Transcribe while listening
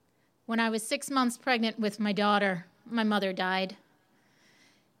When I was 6 months pregnant with my daughter, my mother died.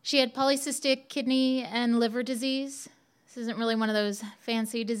 She had polycystic kidney and liver disease. This isn't really one of those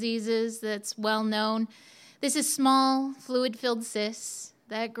fancy diseases that's well known. This is small, fluid-filled cysts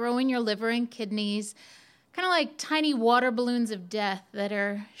that grow in your liver and kidneys, kind of like tiny water balloons of death that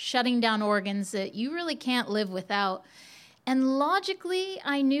are shutting down organs that you really can't live without. And logically,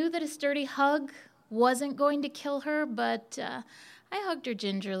 I knew that a sturdy hug wasn't going to kill her, but I hugged her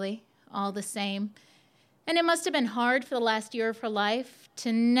gingerly, all the same. And it must have been hard for the last year of her life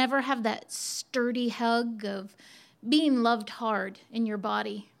to never have that sturdy hug of being loved hard in your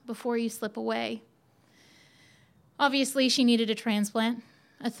body before you slip away. Obviously, she needed a transplant.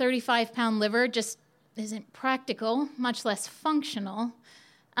 A 35-pound liver just isn't practical, much less functional.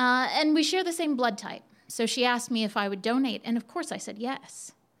 And we share the same blood type. So she asked me if I would donate, and of course I said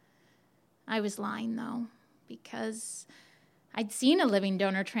yes. I was lying, though, because I'd seen a living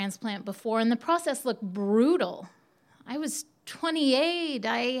donor transplant before, and the process looked brutal. I was 28.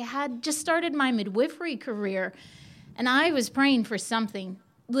 I had just started my midwifery career, and I was praying for something,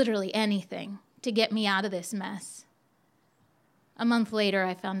 literally anything, to get me out of this mess. A month later,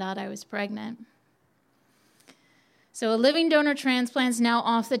 I found out I was pregnant. So a living donor transplant's now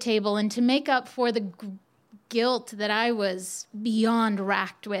off the table, and to make up for the guilt that I was beyond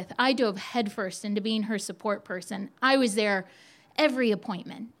racked with, I dove headfirst into being her support person. I was there every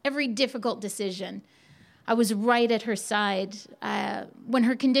appointment, every difficult decision. I was right at her side. When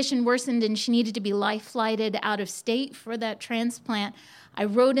her condition worsened and she needed to be life-flighted out of state for that transplant, I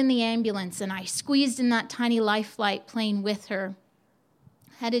rode in the ambulance and I squeezed in that tiny life flight plane with her,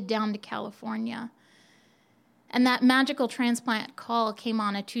 headed down to California. And that magical transplant call came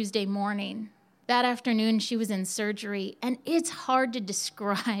on a Tuesday morning. That afternoon, she was in surgery, and it's hard to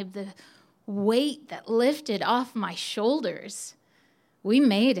describe the weight that lifted off my shoulders. We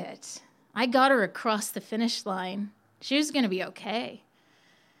made it. I got her across the finish line. She was going to be okay.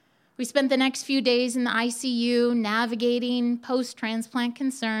 We spent the next few days in the ICU navigating post-transplant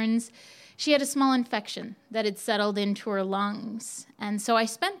concerns. She had a small infection that had settled into her lungs, and so I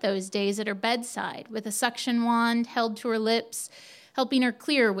spent those days at her bedside with a suction wand held to her lips, helping her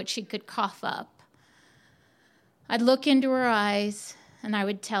clear what she could cough up. I'd look into her eyes, and I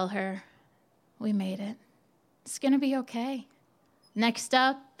would tell her, we made it. It's going to be okay. Next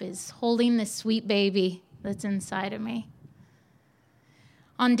up is holding this sweet baby that's inside of me.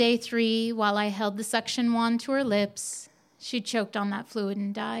 On day 3, while I held the suction wand to her lips, she choked on that fluid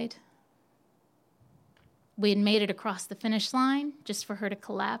and died. We had made it across the finish line just for her to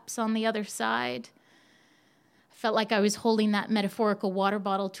collapse on the other side. I felt like I was holding that metaphorical water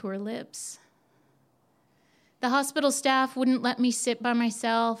bottle to her lips. The hospital staff wouldn't let me sit by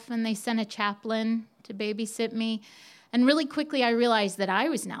myself, and they sent a chaplain to babysit me. And really quickly, I realized that I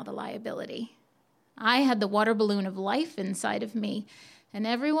was now the liability. I had the water balloon of life inside of me, and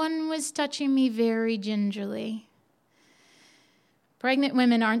everyone was touching me very gingerly. Pregnant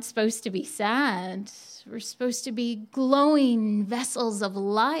women aren't supposed to be sad. We're supposed to be glowing vessels of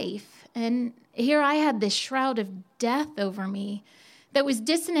life. And here I had this shroud of death over me that was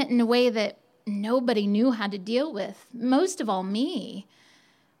dissonant in a way that nobody knew how to deal with, most of all me.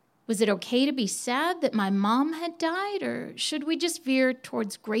 Was it okay to be sad that my mom had died, or should we just veer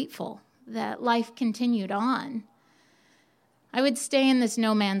towards grateful that life continued on? I would stay in this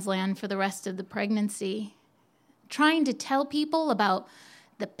no man's land for the rest of the pregnancy, trying to tell people about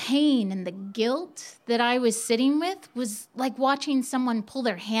the pain and the guilt that I was sitting with was like watching someone pull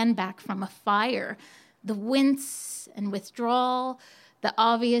their hand back from a fire. The wince and withdrawal, the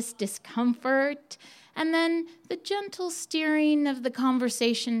obvious discomfort, and then the gentle steering of the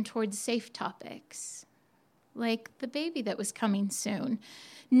conversation towards safe topics, like the baby that was coming soon.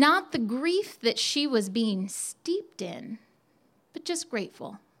 Not the grief that she was being steeped in, but just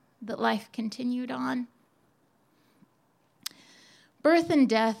grateful that life continued on. Birth and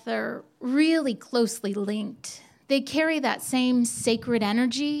death are really closely linked. They carry that same sacred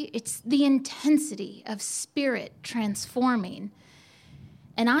energy. It's the intensity of spirit transforming.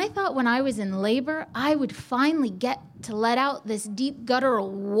 And I thought when I was in labor, I would finally get to let out this deep guttural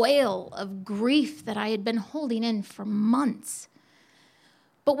wail of grief that I had been holding in for months.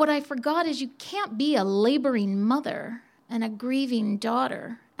 But what I forgot is you can't be a laboring mother and a grieving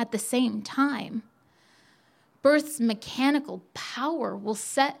daughter at the same time. Birth's mechanical power will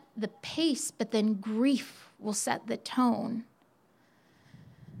set the pace, but then grief will set the tone.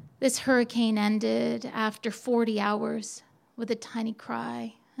 This hurricane ended after 40 hours with a tiny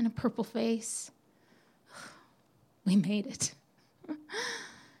cry and a purple face. We made it.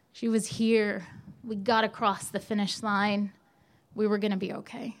 She was here. We got across the finish line. We were going to be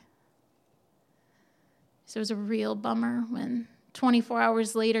okay. So it was a real bummer when 24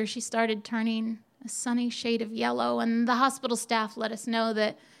 hours later she started turning a sunny shade of yellow, and the hospital staff let us know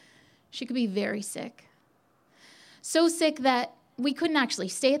that she could be very sick. So sick that we couldn't actually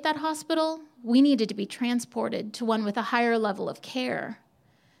stay at that hospital. We needed to be transported to one with a higher level of care.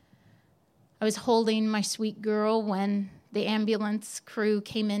 I was holding my sweet girl when the ambulance crew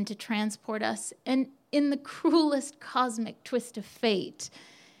came in to transport us, and in the cruelest cosmic twist of fate,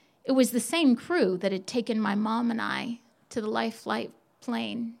 it was the same crew that had taken my mom and I to the Life Flight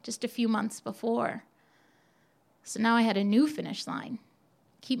plane just a few months before. So now I had a new finish line: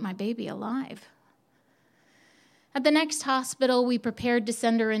 keep my baby alive. At the next hospital, we prepared to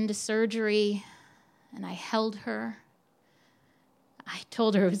send her into surgery, and I held her. I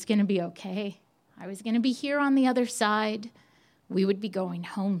told her it was going to be okay. I was going to be here on the other side. We would be going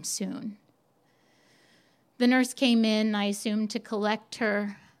home soon. The nurse came in, I assumed, to collect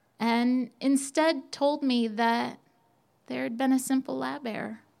her, and instead told me that there had been a simple lab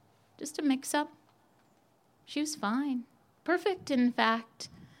error, just a mix-up. She was fine, perfect, in fact.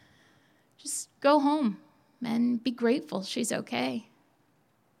 Just go home and be grateful she's okay.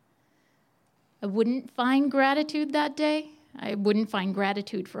 I wouldn't find gratitude that day. I wouldn't find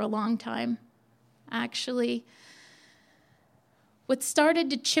gratitude for a long time. Actually, what started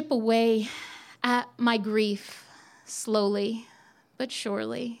to chip away at my grief slowly but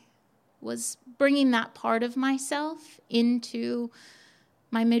surely was bringing that part of myself into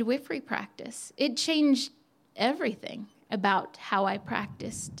my midwifery practice. It changed everything about how I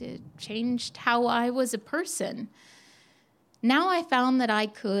practiced. It changed how I was a person. Now I found that I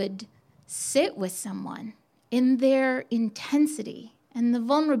could sit with someone in their intensity and the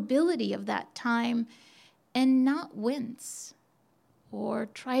vulnerability of that time and not wince or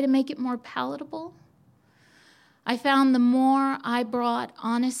try to make it more palatable. I found the more I brought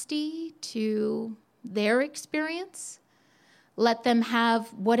honesty to their experience, let them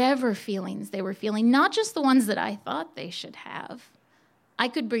have whatever feelings they were feeling, not just the ones that I thought they should have, I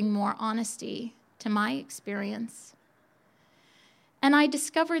could bring more honesty to my experience. And I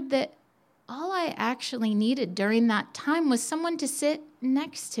discovered that all I actually needed during that time was someone to sit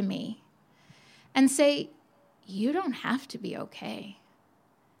next to me and say, you don't have to be okay.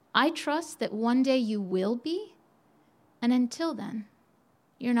 I trust that one day you will be, and until then,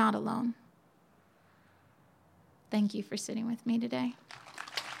 you're not alone. Thank you for sitting with me today.